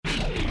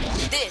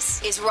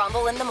This is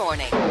Rumble in the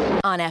Morning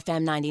on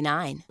FM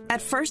 99.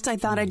 At first, I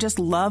thought I just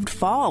loved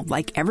fall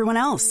like everyone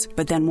else.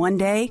 But then one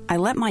day, I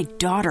let my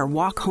daughter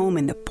walk home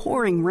in the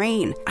pouring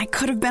rain. I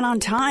could have been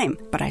on time,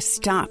 but I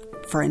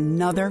stopped for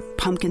another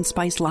pumpkin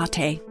spice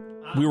latte.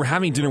 We were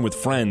having dinner with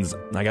friends.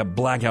 I got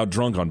blackout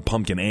drunk on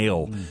pumpkin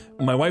ale.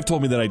 My wife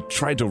told me that I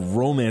tried to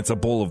romance a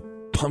bowl of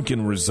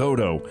pumpkin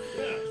risotto.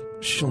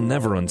 She'll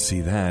never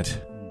unsee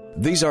that.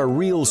 These are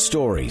real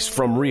stories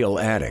from real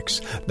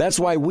addicts. That's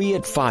why we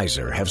at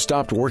Pfizer have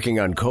stopped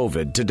working on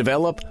COVID to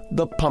develop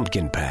the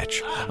Pumpkin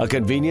Patch, a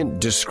convenient,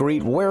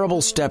 discreet,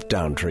 wearable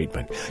step-down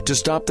treatment to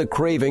stop the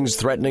cravings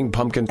threatening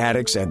pumpkin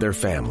addicts and their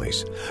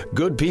families.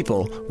 Good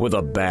people with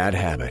a bad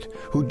habit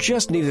who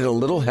just needed a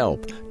little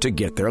help to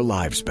get their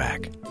lives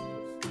back.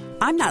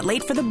 I'm not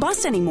late for the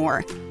bus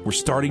anymore. We're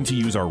starting to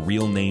use our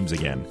real names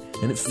again,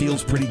 and it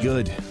feels pretty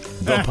good.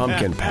 The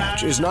Pumpkin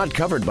Patch is not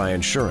covered by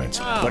insurance,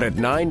 but at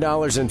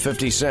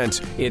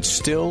 $9.50, it's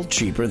still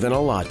cheaper than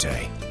a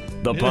latte.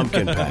 The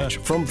Pumpkin Patch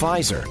from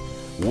Pfizer.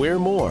 We're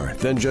more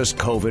than just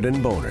COVID and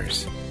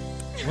boners.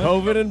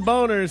 COVID and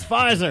boners,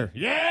 Pfizer.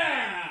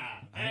 Yeah!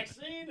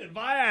 Vaccine and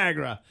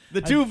Viagra.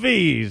 The two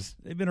V's.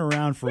 They've been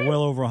around for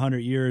well over 100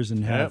 years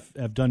and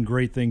have done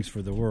great things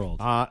for the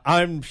world.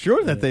 I'm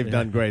sure that they've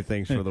done great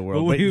things for the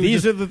world. But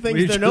these are the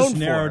things they're known for.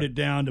 We narrowed it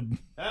down to...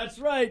 That's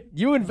right.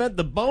 You invent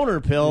the boner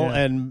pill,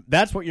 and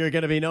that's what you're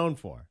going to be known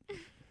for.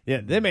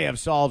 Yeah, they may have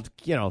solved,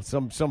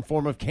 some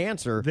form of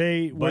cancer.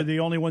 They were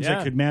the only ones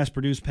that could mass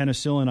produce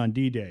penicillin on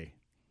D-Day.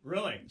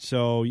 Really?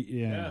 So,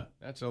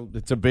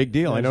 it's a big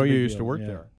deal. I know you used to work there.